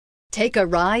Take a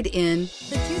ride in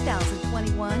the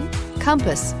 2021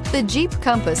 Compass. The Jeep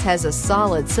Compass has a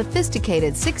solid,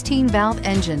 sophisticated 16-valve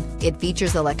engine. It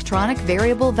features electronic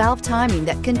variable valve timing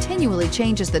that continually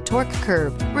changes the torque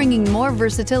curve, bringing more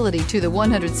versatility to the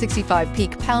 165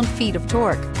 peak pound-feet of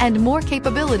torque and more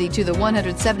capability to the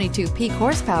 172 peak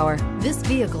horsepower. This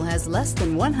vehicle has less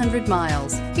than 100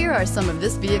 miles. Here are some of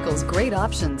this vehicle's great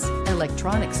options: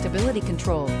 electronic stability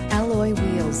control, alloy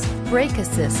wheels, brake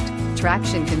assist,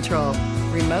 traction control,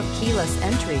 remote keyless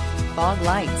entry, fog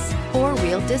lights,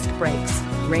 four-wheel disc brakes,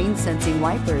 rain-sensing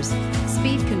wipers,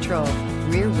 speed control,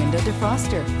 rear window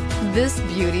defroster. This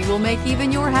beauty will make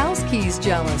even your house keys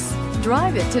jealous.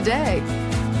 Drive it today.